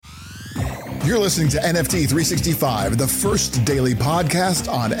You're listening to NFT 365, the first daily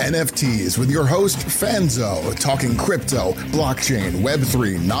podcast on NFTs with your host, Fanzo, talking crypto, blockchain,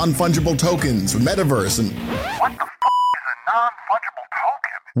 Web3, non-fungible tokens, metaverse, and... What the is a non-fungible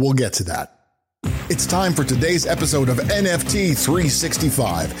token? We'll get to that. It's time for today's episode of NFT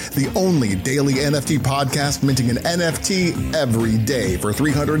 365, the only daily NFT podcast minting an NFT every day for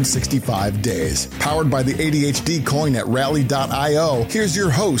 365 days. Powered by the ADHD coin at rally.io, here's your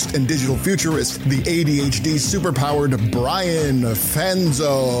host and digital futurist, the ADHD superpowered Brian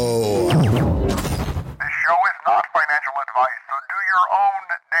Fanzo. This show is not financial advice, so do your own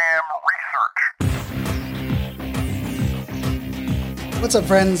damn research. What's up,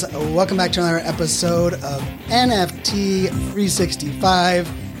 friends? Welcome back to another episode of NFT 365.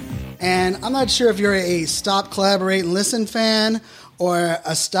 And I'm not sure if you're a Stop, Collaborate, and Listen fan or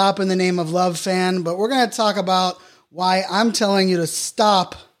a Stop in the Name of Love fan, but we're going to talk about why I'm telling you to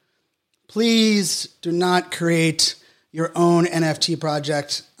stop. Please do not create your own NFT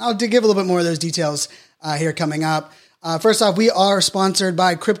project. I'll give a little bit more of those details here coming up. First off, we are sponsored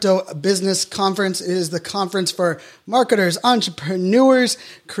by Crypto Business Conference. It is the conference for marketers, entrepreneurs,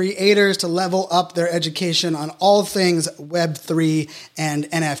 creators to level up their education on all things Web3 and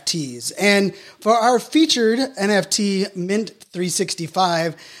NFTs. And for our featured NFT Mint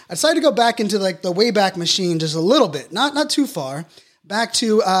 365, I decided to go back into like the Wayback Machine just a little bit, not too far, back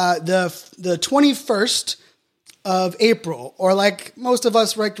to the 21st of April, or like most of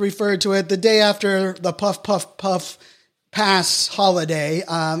us like to refer to it, the day after the puff pass holiday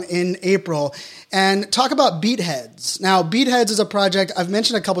in April, and talk about Beatheads. Now, Beatheads is a project I've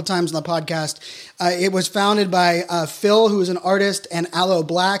mentioned a couple times on the podcast. It was founded by Phil, who is an artist, and Aloe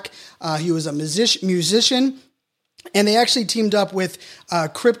Black. He was a musician. And they actually teamed up with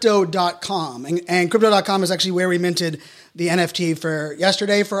Crypto.com. And Crypto.com is actually where we minted the NFT for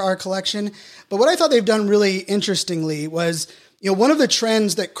yesterday for our collection. But what I thought they've done really interestingly was, one of the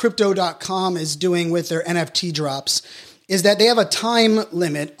trends that Crypto.com is doing with their NFT drops is that they have a time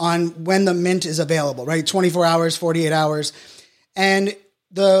limit on when the mint is available, right? 24 hours, 48 hours. And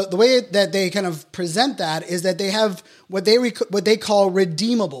the way that they kind of present that is that they have what they call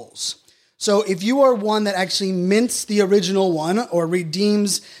redeemables. So if you are one that actually mints the original one or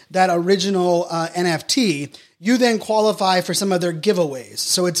redeems that original NFT, you then qualify for some of their giveaways.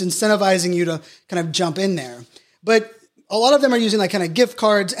 So it's incentivizing you to kind of jump in there. But a lot of them are using like kind of gift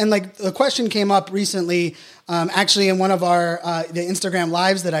cards. And like the question came up recently, actually in one of our the Instagram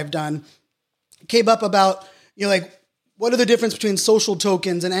lives that I've done, came up about, like what are the difference between social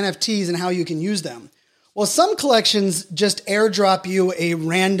tokens and NFTs and how you can use them? Well, some collections just airdrop you a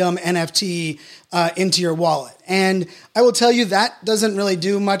random NFT into your wallet. And I will tell you that doesn't really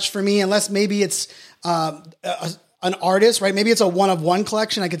do much for me unless maybe it's an artist, right? Maybe it's a one-of-one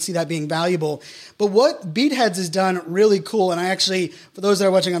collection. I could see that being valuable. But what Beatheads has done really cool, and I actually, for those that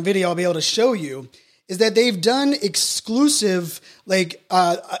are watching on video, I'll be able to show you, is that they've done exclusive, like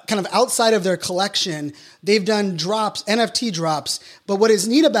kind of outside of their collection, they've done drops, NFT drops. But what is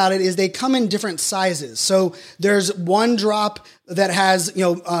neat about it is they come in different sizes. So there's one drop that has,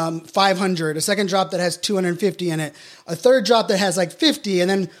 500, a second drop that has 250 in it, a third drop that has like 50, and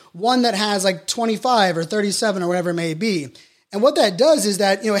then one that has like 25 or 37 or whatever it may be. And what that does is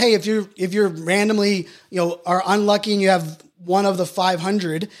that, hey, if you're randomly, are unlucky and you have one of the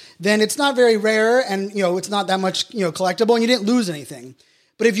 500, then it's not very rare and, it's not that much, collectible and you didn't lose anything.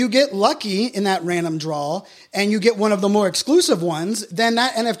 But if you get lucky in that random draw and you get one of the more exclusive ones, then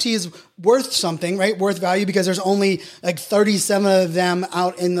that NFT is worth something, right? Worth value because there's only like 37 of them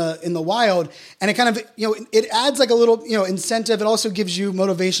out in the wild. And it kind of, it adds like a little, incentive. It also gives you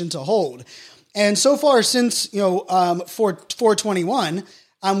motivation to hold. And so far since, 421,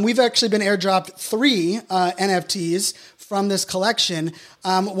 we've actually been airdropped 3 NFTs from this collection.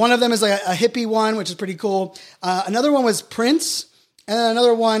 One of them is like a hippie one, which is pretty cool. Another one was Prince. And then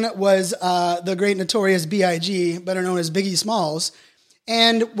another one was the great notorious B.I.G., better known as Biggie Smalls.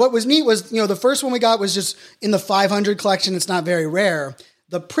 And what was neat was, the first one we got was just in the 500 collection. It's not very rare.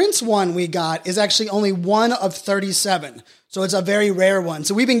 The Prince one we got is actually only one of 37. So it's a very rare one.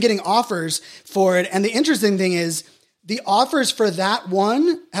 So we've been getting offers for it. And the interesting thing is the offers for that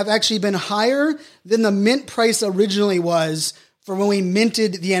one have actually been higher than the mint price originally was for when we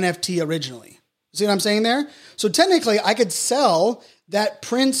minted the NFT originally. See what I'm saying there? So technically I could sell that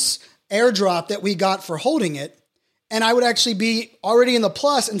Prince airdrop that we got for holding it, and I would actually be already in the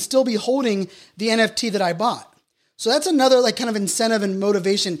plus and still be holding the NFT that I bought. So that's another like kind of incentive and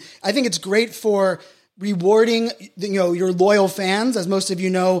motivation. I think it's great for rewarding, your loyal fans. As most of you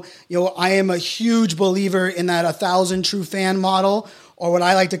know, I am a huge believer in that 1,000 true fan model, or what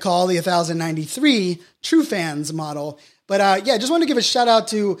I like to call the 1093 true fans model. But yeah, just want to give a shout out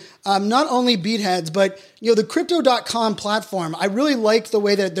to not only Beatheads, but the Crypto.com platform. I really like the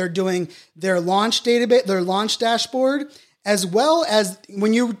way that they're doing their launch database, their launch dashboard, as well as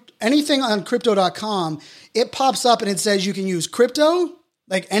when you anything on Crypto.com, it pops up and it says you can use crypto,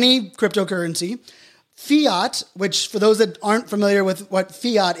 like any cryptocurrency. Fiat, which for those that aren't familiar with what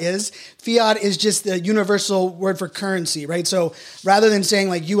fiat is just the universal word for currency, right? So rather than saying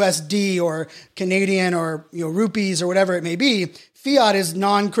like USD or Canadian or rupees or whatever it may be, fiat is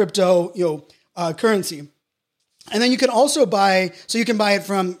non-crypto currency. And then you can also buy it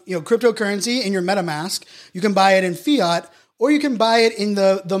from cryptocurrency in your MetaMask. You can buy it in fiat, or you can buy it in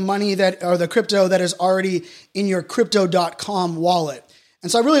the money that or the crypto that is already in your Crypto.com wallet.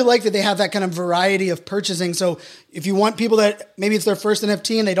 And so I really like that they have that kind of variety of purchasing. So if you want people that maybe it's their first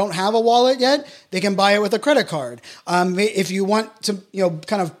NFT and they don't have a wallet yet, they can buy it with a credit card. If you want to,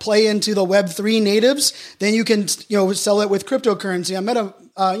 kind of play into the Web3 natives, then you can, sell it with cryptocurrency on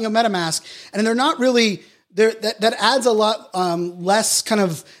MetaMask. And they're not really there. That adds a lot less kind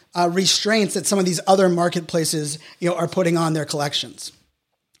of restraints that some of these other marketplaces, are putting on their collections.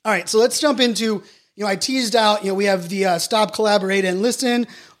 All right, so let's jump into. I teased out, we have the stop, collaborate, and listen,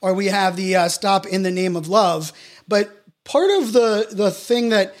 or we have the stop in the name of love. But part of the thing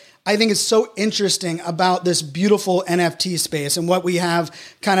that I think is so interesting about this beautiful NFT space and what we have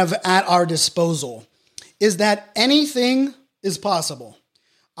kind of at our disposal is that anything is possible.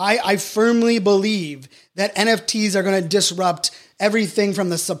 I firmly believe that NFTs are going to disrupt everything from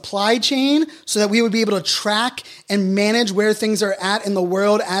the supply chain so that we would be able to track and manage where things are at in the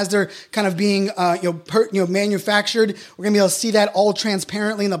world as they're kind of being manufactured. We're going to be able to see that all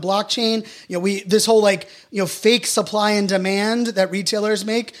transparently in the blockchain. This whole fake supply and demand that retailers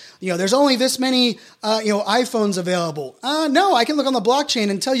make. There's only this many iPhones available. No, I can look on the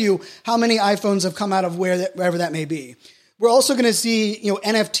blockchain and tell you how many iPhones have come out of wherever that may be. We're also going to see,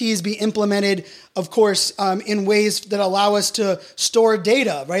 NFTs be implemented, of course, in ways that allow us to store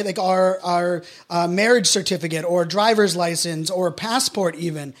data, right? Like our marriage certificate or driver's license or passport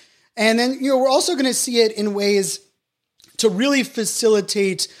even. And then, we're also going to see it in ways to really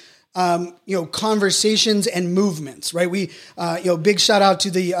facilitate conversations and movements, right? We, big shout out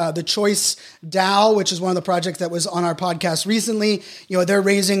to the Choice DAO, which is one of the projects that was on our podcast recently. They're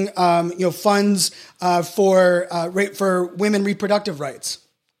raising, funds, for women reproductive rights.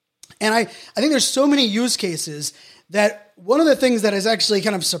 And I think there's so many use cases that one of the things that has actually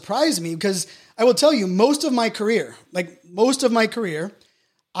kind of surprised me, because I will tell you, most of my career,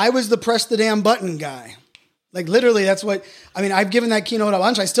 I was the press the damn button guy. Like literally, that's what, I've given that keynote a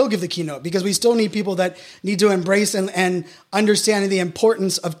bunch. I still give the keynote because we still need people that need to embrace and understanding the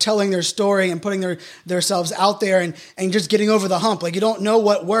importance of telling their story and putting themselves out there and just getting over the hump. Like you don't know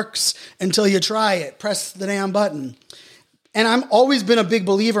what works until you try it. Press the damn button. And I've always been a big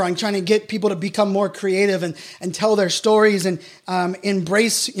believer on trying to get people to become more creative and tell their stories and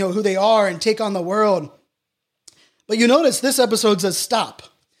embrace, who they are and take on the world. But you notice this episode says stop.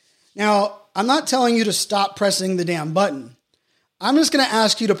 Now, I'm not telling you to stop pressing the damn button. I'm just going to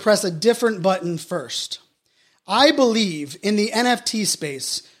ask you to press a different button first. I believe in the NFT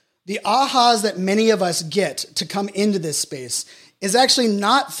space, the ahas that many of us get to come into this space is actually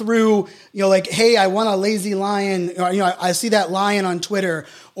not through, hey, I want a lazy lion, or, I see that lion on Twitter,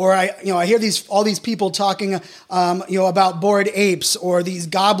 or I hear all these people talking, about bored apes or these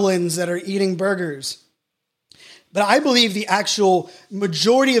goblins that are eating burgers. But I believe the actual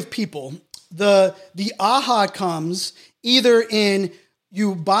majority of people, the aha comes either in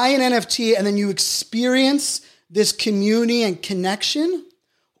you buy an NFT and then you experience this community and connection,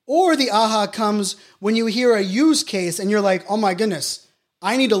 or the aha comes when you hear a use case and you're like, oh my goodness,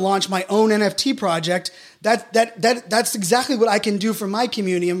 I need to launch my own NFT project. That's exactly what I can do for my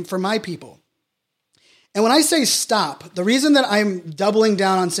community and for my people. And when I say stop, the reason that I'm doubling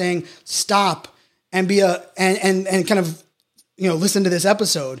down on saying stop and kind of listen to this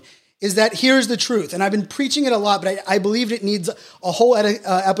episode is that here's the truth. And I've been preaching it a lot, but I believe it needs a whole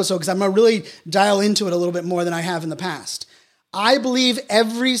episode because I'm going to really dial into it a little bit more than I have in the past. I believe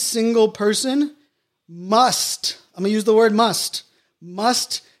every single person must, I'm going to use the word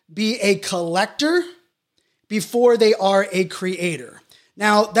must be a collector before they are a creator.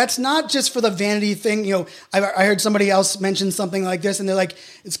 Now, that's not just for the vanity thing. I heard somebody else mention something like this, and they're like,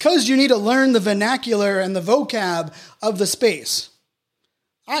 it's because you need to learn the vernacular and the vocab of the space.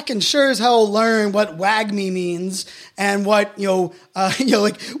 I can sure as hell learn what WAGMI means and what,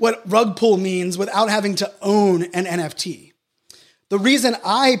 what rug pull means without having to own an NFT. The reason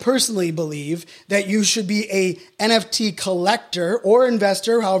I personally believe that you should be a NFT collector or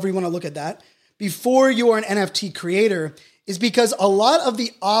investor, however you want to look at that, before you are an NFT creator is because a lot of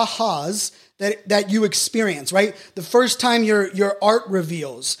the ahas that you experience, right? The first time your art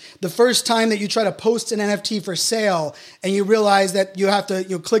reveals, the first time that you try to post an NFT for sale and you realize that you have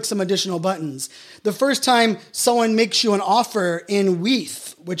to click some additional buttons, the first time someone makes you an offer in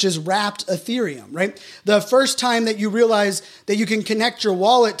WETH, which is wrapped Ethereum, right? The first time that you realize that you can connect your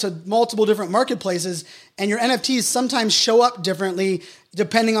wallet to multiple different marketplaces and your NFTs sometimes show up differently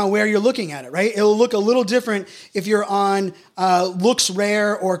depending on where you're looking at it, right? It'll look a little different if you're on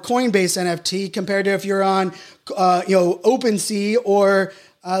LooksRare or Coinbase NFT compared to if you're on OpenSea or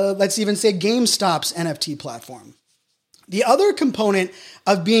let's even say GameStop's NFT platform. The other component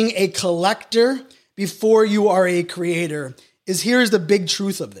of being a collector before you are a creator is here's the big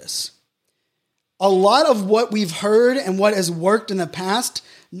truth of this. A lot of what we've heard and what has worked in the past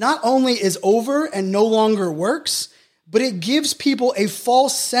not only is over and no longer works, but it gives people a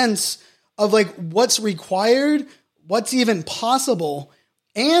false sense of like what's required, what's even possible,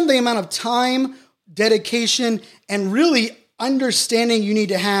 and the amount of time, dedication, and really understanding you need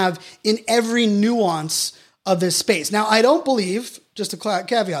to have in every nuance of this space. Now, I don't believe, just to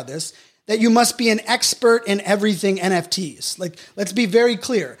caveat this, that you must be an expert in everything NFTs. Like, let's be very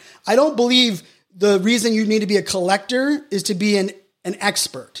clear. I don't believe the reason you need to be a collector is to be an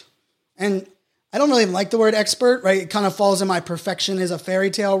expert. And I don't really like the word expert, right? It kind of falls in my perfection is a fairy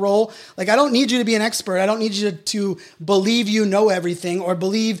tale role. Like, I don't need you to be an expert. I don't need you to believe you know everything or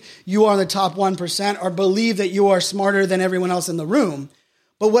believe you are the top 1% or believe that you are smarter than everyone else in the room.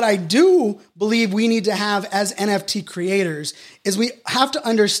 But what I do believe we need to have as NFT creators is we have to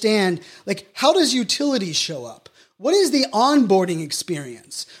understand, like, how does utility show up? What is the onboarding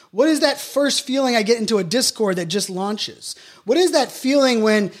experience? What is that first feeling I get into a Discord that just launches? What is that feeling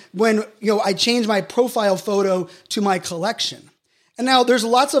when I change my profile photo to my collection? And now there's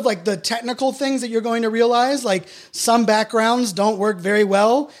lots of like the technical things that you're going to realize, like some backgrounds don't work very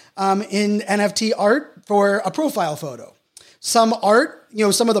well in NFT art for a profile photo. Some art,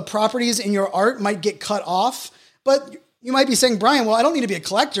 some of the properties in your art might get cut off, but you might be saying, Brian, well, I don't need to be a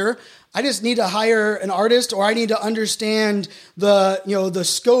collector. I just need to hire an artist, or I need to understand the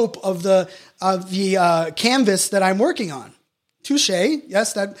scope of the canvas that I'm working on. Touche.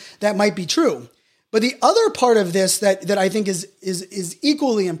 Yes, that might be true. But the other part of this that I think is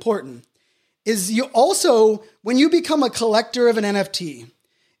equally important is you also, when you become a collector of an NFT,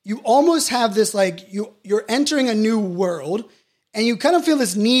 you almost have this like you're entering a new world, and you kind of feel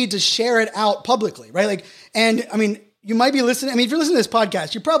this need to share it out publicly, right? Like, and I mean, you might be listening. I mean, if you're listening to this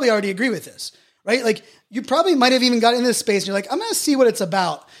podcast, you probably already agree with this, right? Like, you probably might have even got in this space and you're like, I'm going to see what it's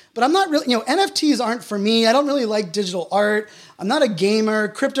about, but I'm not really, NFTs aren't for me. I don't really like digital art. I'm not a gamer.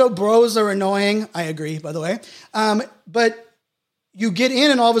 Crypto bros are annoying. I agree, by the way. But you get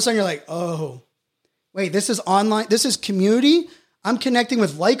in and all of a sudden you're like, oh, wait, this is online. This is community. I'm connecting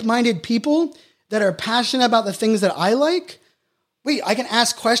with like-minded people that are passionate about the things that I like. Wait, I can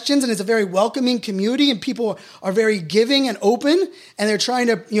ask questions, and it's a very welcoming community, and people are very giving and open, and they're trying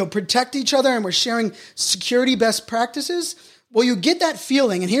to, protect each other, and we're sharing security best practices. Well, you get that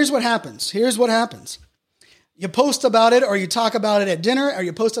feeling, and here's what happens. You post about it, or you talk about it at dinner, or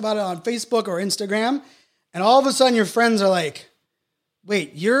you post about it on Facebook or Instagram, and all of a sudden your friends are like,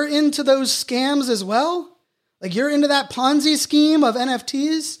 wait, you're into those scams as well? Like, you're into that Ponzi scheme of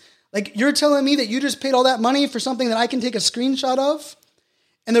NFTs? Like, you're telling me that you just paid all that money for something that I can take a screenshot of?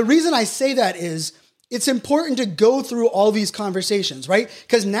 And the reason I say that is it's important to go through all these conversations, right?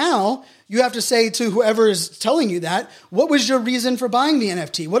 Because now you have to say to whoever is telling you that, what was your reason for buying the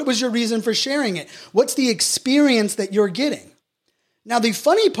NFT? What was your reason for sharing it? What's the experience that you're getting? Now, the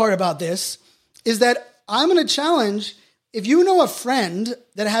funny part about this is that I'm going to challenge, if you know a friend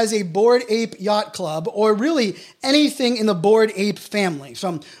that has a Bored Ape Yacht Club, or really anything in the Bored Ape family,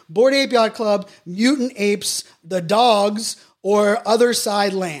 from Bored Ape Yacht Club, Mutant Apes, the Dogs, or Other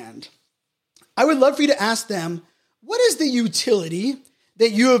Side Land, I would love for you to ask them, what is the utility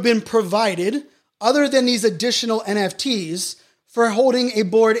that you have been provided other than these additional NFTs for holding a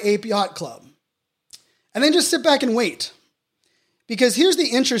Bored Ape Yacht Club? And then just sit back and wait. Because here's the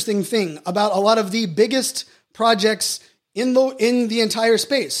interesting thing about a lot of the biggest projects in the entire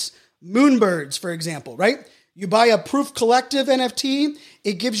space. Moonbirds, for example, right? You buy a Proof Collective NFT,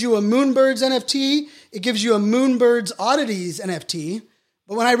 it gives you a Moonbirds NFT, it gives you a Moonbirds Oddities NFT.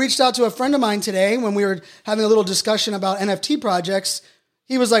 But when I reached out to a friend of mine today, when we were having a little discussion about NFT projects,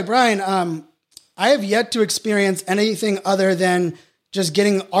 he was like, Brian, I have yet to experience anything other than just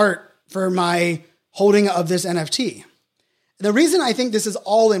getting art for my holding of this NFT. The reason I think this is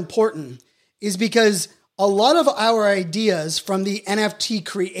all important is because a lot of our ideas from the NFT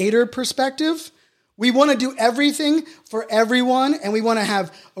creator perspective, we want to do everything for everyone, and we want to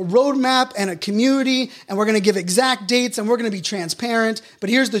have a roadmap and a community, and we're going to give exact dates, and we're going to be transparent. But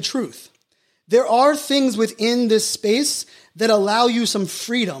here's the truth. There are things within this space that allow you some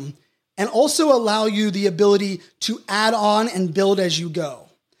freedom and also allow you the ability to add on and build as you go.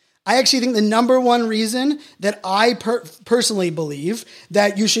 I actually think the number one reason that I personally believe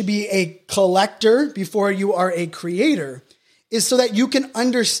that you should be a collector before you are a creator is so that you can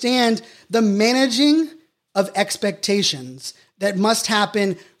understand the managing of expectations that must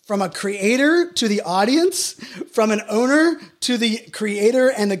happen from a creator to the audience, from an owner to the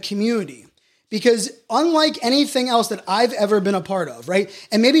creator and the community. Because unlike anything else that I've ever been a part of, right?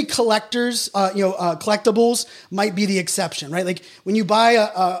 And maybe collectors, collectibles might be the exception, right? Like when you buy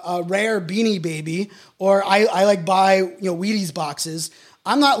a rare Beanie Baby, or I like buy, Wheaties boxes,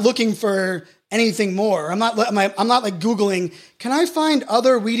 I'm not looking for anything more. I'm not like Googling, can I find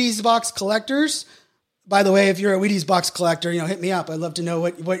other Wheaties box collectors? By the way, if you're a Wheaties box collector, hit me up. I'd love to know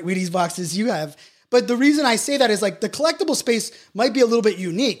what Wheaties boxes you have. But the reason I say that is like the collectible space might be a little bit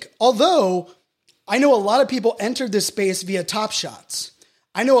unique, although I know a lot of people entered this space via Top Shots.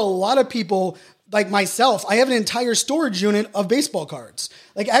 I know a lot of people like myself. I have an entire storage unit of baseball cards.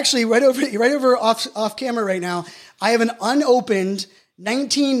 Like actually right over off camera right now, I have an unopened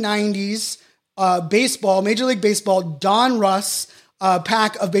 1990s baseball, Major League Baseball, Don Russ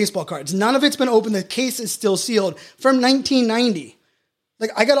pack of baseball cards. None of it's been opened. The case is still sealed from 1990.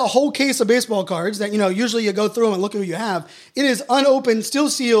 Like I got a whole case of baseball cards that, usually you go through them and look at who you have. It is unopened,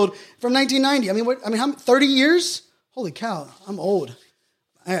 still sealed from 1990. How 30 years? Holy cow, I'm old.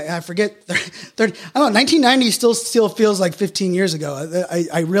 I forget 30. I don't know, 1990 still feels like 15 years ago.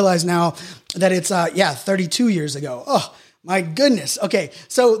 I realize now that it's 32 years ago. Oh, my goodness. Okay.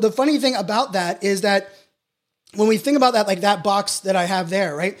 So the funny thing about that is that when we think about that, like that box that I have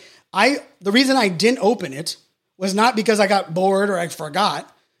there, right? The reason I didn't open it was not because I got bored or I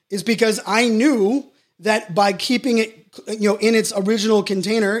forgot, is because I knew that by keeping it, in its original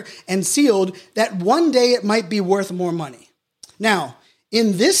container and sealed, that one day it might be worth more money. Now,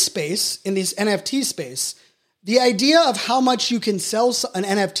 in this space, in this NFT space, the idea of how much you can sell an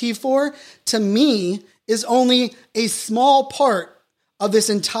NFT for, to me, is only a small part of this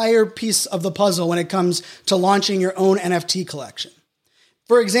entire piece of the puzzle when it comes to launching your own NFT collection.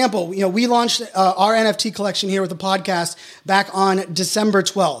 For example, we launched our NFT collection here with the podcast back on December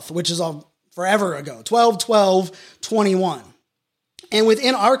 12th, which is forever ago, 12/12/21. And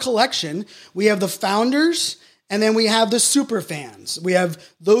within our collection, we have the founders and then we have the super fans. We have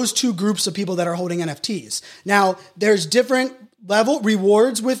those two groups of people that are holding NFTs. Now, there's different level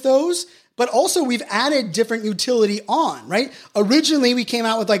rewards with those, but also we've added different utility on, right? Originally, we came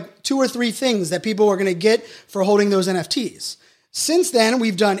out with like 2 or 3 things that people were going to get for holding those NFTs. Since then,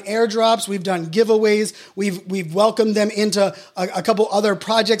 we've done airdrops, we've done giveaways, we've welcomed them into a couple other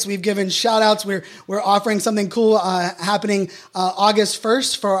projects. We've given shout outs. We're offering something cool happening August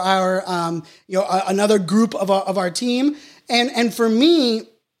 1st for our another group of our team. And for me,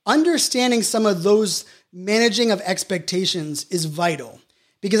 understanding some of those managing of expectations is vital,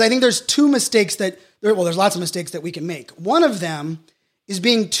 because I think there's 2 mistakes there's lots of mistakes that we can make. One of them is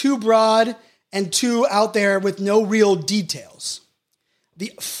being too broad and too out there with no real details.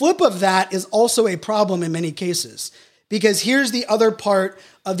 The flip of that is also a problem in many cases, because here's the other part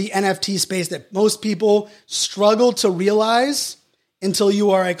of the NFT space that most people struggle to realize until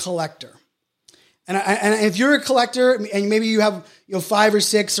you are a collector. And if you're a collector and maybe you have 5 or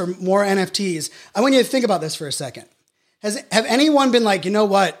 6 or more NFTs, I want you to think about this for a second. Have anyone been like, you know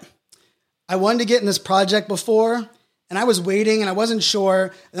what? I wanted to get in this project before, and I was waiting and I wasn't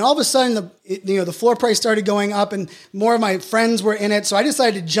sure. And all of a sudden, the floor price started going up and more of my friends were in it. So I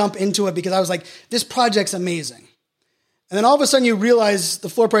decided to jump into it because I was like, this project's amazing. And then all of a sudden you realize the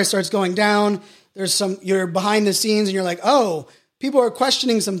floor price starts going down. You're behind the scenes and you're like, oh, people are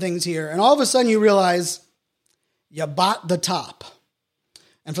questioning some things here. And all of a sudden you realize you bought the top.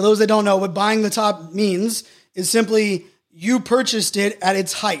 And for those that don't know, what buying the top means is simply you purchased it at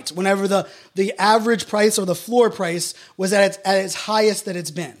its height, whenever the average price or the floor price was at its highest that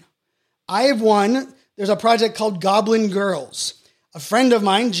it's been. I have one. There's a project called Goblin Girls. A friend of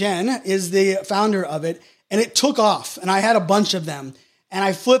mine, Jen, is the founder of it, and it took off, and I had a bunch of them, and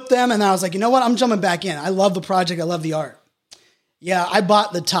I flipped them, and I was like, you know what? I'm jumping back in. I love the project. I love the art. Yeah, I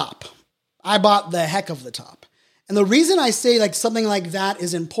bought the top. I bought the heck of the top. And the reason I say like something like that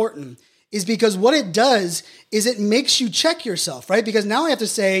is important is because what it does is it makes you check yourself, right? Because now I have to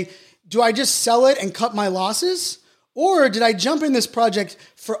say, do I just sell it and cut my losses? Or did I jump in this project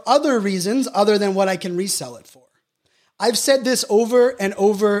for other reasons other than what I can resell it for? I've said this over and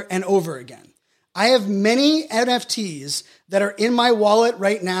over and over again. I have many NFTs that are in my wallet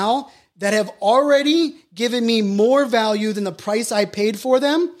right now that have already given me more value than the price I paid for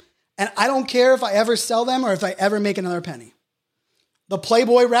them. And I don't care if I ever sell them or if I ever make another penny. The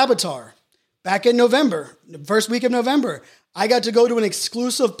Playboy Rabbitar. Back in November, the first week of November, I got to go to an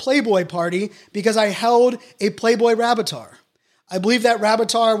exclusive Playboy party because I held a Playboy Rabbitar. I believe that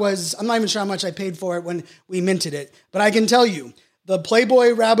Rabbitar was, I'm not even sure how much I paid for it when we minted it, but I can tell you, the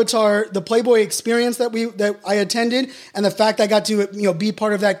Playboy Rabbitar, the Playboy experience that I attended, and the fact I got to be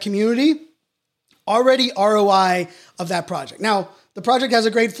part of that community, already ROI of that project. Now, the project has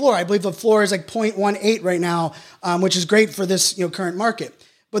a great floor. I believe the floor is like 0.18 right now, which is great for this current market.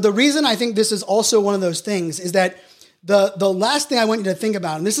 But the reason I think this is also one of those things is that the last thing I want you to think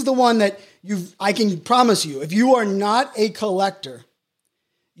about, and this is the one that I can promise you, if you are not a collector,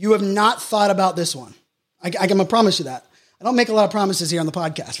 you have not thought about this one. I'm going to promise you that. I don't make a lot of promises here on the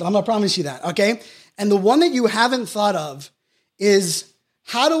podcast, but I'm going to promise you that, okay? And the one that you haven't thought of is,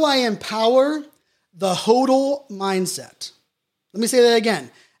 how do I empower the HODL mindset? Let me say that again.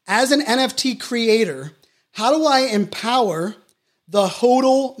 As an NFT creator, how do I empower the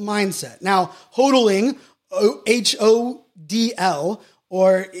HODL mindset? Now, HODLing, HODL,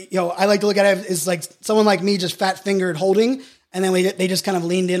 or, I like to look at it as like someone like me just fat fingered holding, and then they just kind of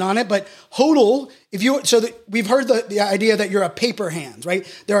leaned in on it. But HODL, we've heard the idea that you're a paper hand, right?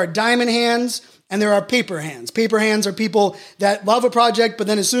 There are diamond hands and there are paper hands. Paper hands are people that love a project, but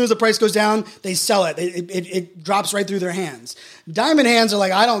then as soon as the price goes down, they sell it. It drops right through their hands. Diamond hands are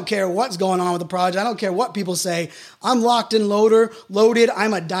like, I don't care what's going on with the project. I don't care what people say. I'm locked and loaded.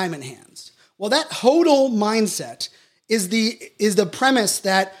 I'm a diamond hands. Well, that HODL mindset is the premise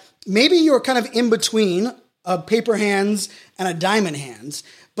that maybe you're kind of in between a paper hands and a diamond hands,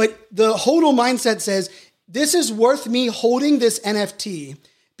 but the HODL mindset says, this is worth me holding this NFT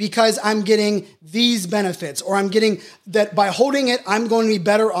because I'm getting these benefits, or I'm getting that by holding it, I'm going to be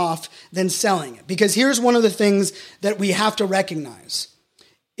better off than selling it. Because here's one of the things that we have to recognize.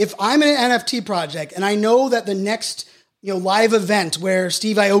 If I'm in an NFT project and I know that the next live event where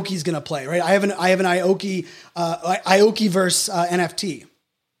Steve Aoki is going to play, right? I have an Aoki Aokiverse NFT.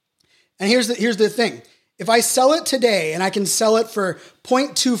 And here's the thing. If I sell it today and I can sell it for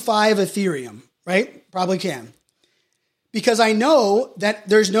 0.25 Ethereum, right? Probably can. Because I know that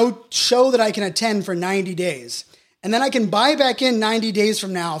there's no show that I can attend for 90 days. And then I can buy back in 90 days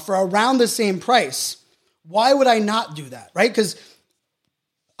from now for around the same price. Why would I not do that, right? Because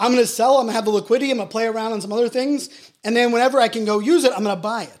I'm going to sell, I'm going to have the liquidity, I'm going to play around on some other things, and then whenever I can go use it, I'm going to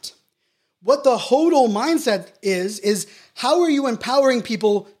buy it. What the HODL mindset is how are you empowering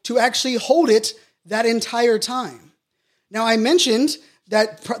people to actually hold it that entire time? Now, I mentioned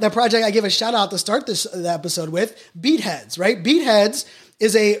that project I gave a shout out to start the episode with, Beatheads, right? Beatheads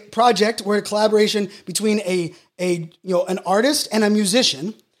is a project where a collaboration between an artist and a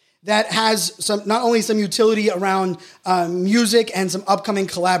musician that has not only some utility around music and some upcoming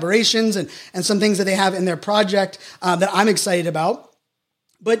collaborations and some things that they have in their project that I'm excited about,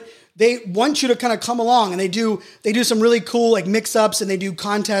 but they want you to kind of come along, and they do some really cool like mix-ups, and they do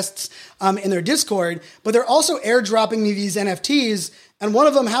contests in their Discord, but they're also airdropping me these NFTs, and one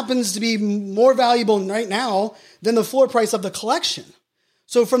of them happens to be more valuable right now than the floor price of the collection.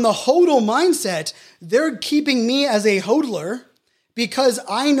 So from the HODL mindset, they're keeping me as a hodler because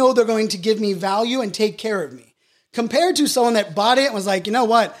I know they're going to give me value and take care of me. Compared to someone that bought it and was like, you know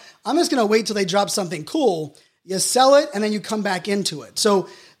what, I'm just going to wait till they drop something cool. You sell it and then you come back into it. So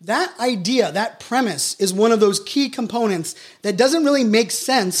that idea, that premise is one of those key components that doesn't really make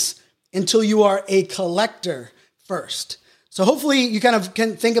sense until you are a collector first. So hopefully you kind of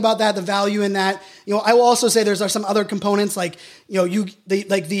can think about that, the value in that. I will also say there's some other components like, the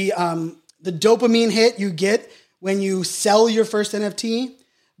dopamine hit you get when you sell your first NFT,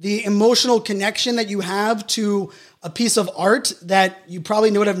 the emotional connection that you have to a piece of art that you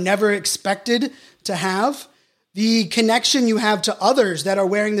probably would have never expected to have, the connection you have to others that are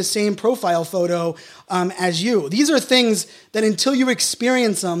wearing the same profile photo as you. These are things that until you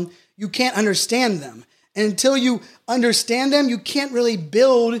experience them, you can't understand them. And until you understand them, you can't really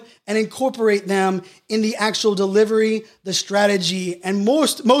build and incorporate them in the actual delivery, the strategy, and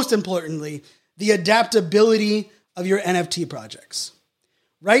most importantly, the adaptability of your NFT projects.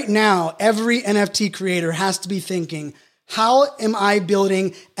 Right now, every NFT creator has to be thinking, how am I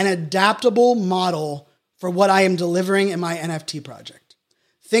building an adaptable model for what I am delivering in my NFT project?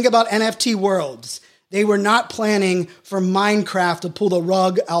 Think about NFT worlds. They were not planning for Minecraft to pull the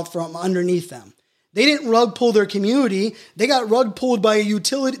rug out from underneath them. They didn't rug pull their community. They got rug pulled by a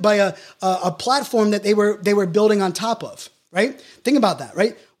utility, by a platform that they were building on top of, right? Think about that,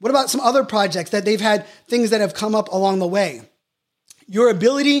 right? What about some other projects that they've had things that have come up along the way? Your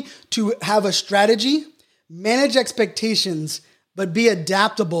ability to have a strategy, manage expectations, but be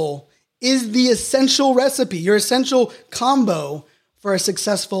adaptable is the essential recipe, your essential combo for a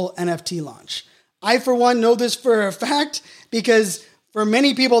successful NFT launch. I, for one, know this for a fact because for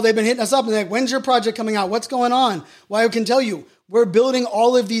many people, they've been hitting us up and they're like, when's your project coming out? What's going on? Well, I can tell you, we're building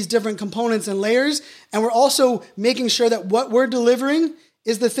all of these different components and layers, and we're also making sure that what we're delivering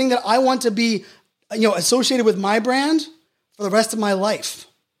is the thing that I want to be, associated with my brand for the rest of my life.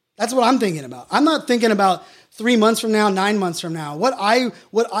 That's what I'm thinking about. I'm not thinking about 3 months from now, 9 months from now. What I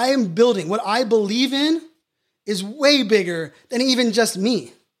am building, what I believe in is way bigger than even just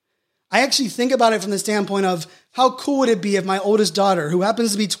me. I actually think about it from the standpoint of how cool would it be if my oldest daughter, who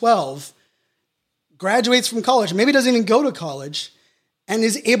happens to be 12, graduates from college, maybe doesn't even go to college, and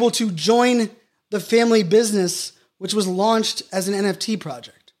is able to join the family business, which was launched as an NFT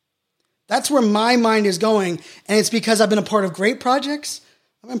project. That's where my mind is going, and it's because I've been a part of great projects.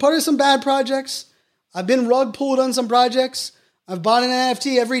 I've been part of some bad projects. I've been rug pulled on some projects. I've bought an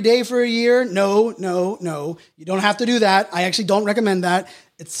NFT every day for a year. No. You don't have to do that. I actually don't recommend that.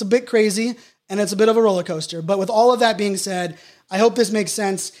 It's a bit crazy and it's a bit of a roller coaster. But with all of that being said, I hope this makes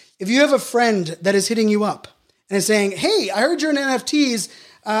sense. If you have a friend that is hitting you up and is saying, hey, I heard you're in NFTs.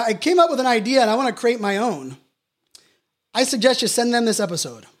 I came up with an idea and I want to create my own. I suggest you send them this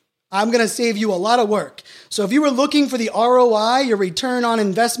episode. I'm going to save you a lot of work. So if you were looking for the ROI, your return on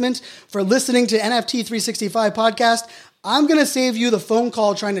investment for listening to NFT 365 podcast, I'm going to save you the phone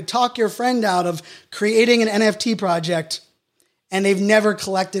call trying to talk your friend out of creating an NFT project and they've never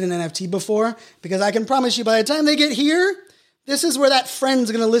collected an NFT before, because I can promise you by the time they get here, this is where that friend's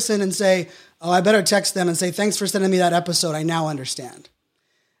going to listen and say, oh, I better text them and say, thanks for sending me that episode. I now understand.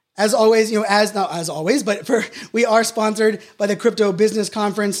 As always, we are sponsored by the Crypto Business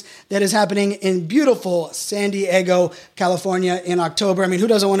Conference that is happening in beautiful San Diego, California in October. I mean, who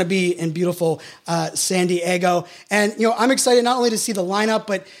doesn't want to be in beautiful San Diego? And, I'm excited not only to see the lineup,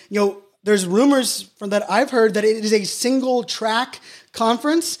 but, there's rumors from that I've heard that it is a single track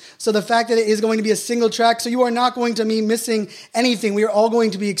conference. So the fact that it is going to be a single track, so you are not going to be missing anything. We are all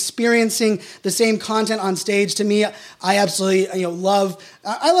going to be experiencing the same content on stage. To me, I absolutely love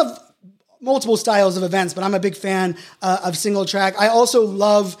multiple styles of events, but I'm a big fan of single track. I also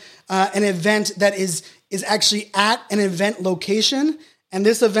love an event that is actually at an event location. And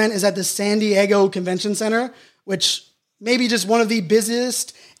this event is at the San Diego Convention Center, which may be just one of the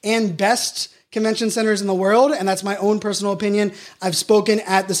busiest and best convention centers in the world. And that's my own personal opinion. I've spoken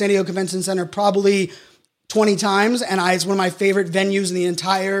at the San Diego Convention Center probably 20 times, and it's one of my favorite venues in the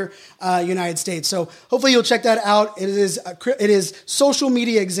entire United States. So hopefully you'll check that out. It is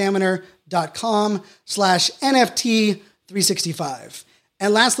socialmediaexaminer.com/NFT365.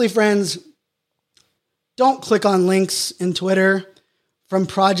 And lastly, friends, don't click on links in Twitter from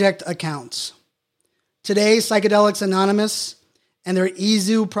project accounts. Today, Psychedelics Anonymous and their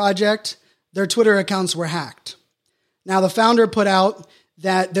Izu project, their Twitter accounts were hacked. Now, the founder put out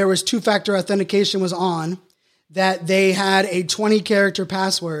that there was two-factor authentication was on, that they had a 20-character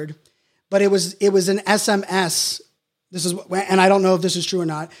password, but it was an SMS. And I don't know if this is true or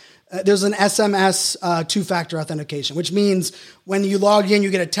not. There's an SMS two-factor authentication, which means when you log in,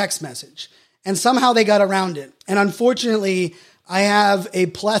 you get a text message. And somehow they got around it. And unfortunately, I have a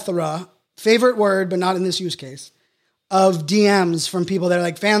plethora, favorite word, but not in this use case, of DMs from people that are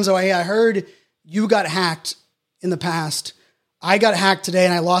like, Fanzo, hey, I heard you got hacked in the past. I got hacked today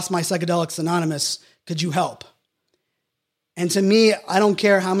and I lost my Psychedelics Anonymous. Could you help? And to me, I don't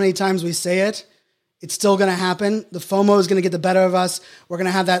care how many times we say it. It's still going to happen. The FOMO is going to get the better of us. We're going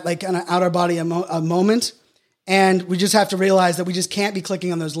to have that kind of outer body a moment. And we just have to realize that we just can't be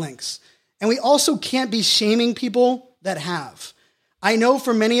clicking on those links. And we also can't be shaming people that have. I know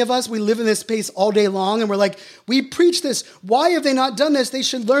for many of us, we live in this space all day long and we're like, we preach this. Why have they not done this? They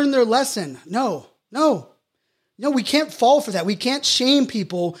should learn their lesson. No, we can't fall for that. We can't shame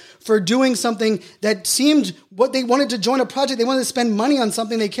people for doing something that seemed what they wanted to join a project. They wanted to spend money on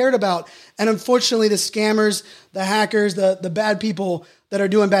something they cared about. And unfortunately, the scammers, the hackers, the bad people that are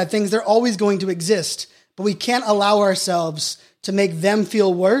doing bad things, they're always going to exist. But we can't allow ourselves to make them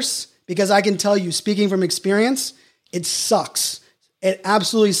feel worse, because I can tell you, speaking from experience, it sucks. It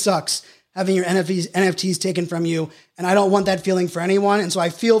absolutely sucks having your NFTs taken from you. And I don't want that feeling for anyone. And so I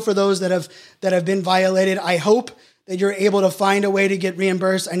feel for those that have been violated. I hope that you're able to find a way to get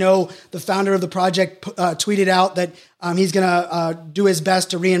reimbursed. I know the founder of the project tweeted out that he's going to do his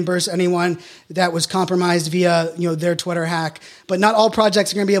best to reimburse anyone that was compromised via their Twitter hack. But not all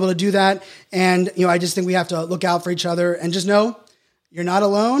projects are going to be able to do that. And I just think we have to look out for each other and just know you're not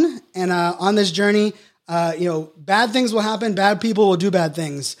alone. And on this journey, bad things will happen. Bad people will do bad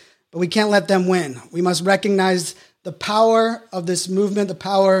things, but we can't let them win. We must recognize the power of this movement, the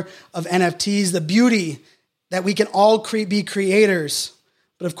power of NFTs, the beauty that we can all be creators.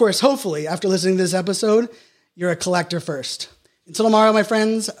 But of course, hopefully, after listening to this episode, you're a collector first. Until tomorrow, my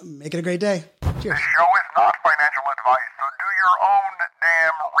friends, make it a great day. Cheers. This show is not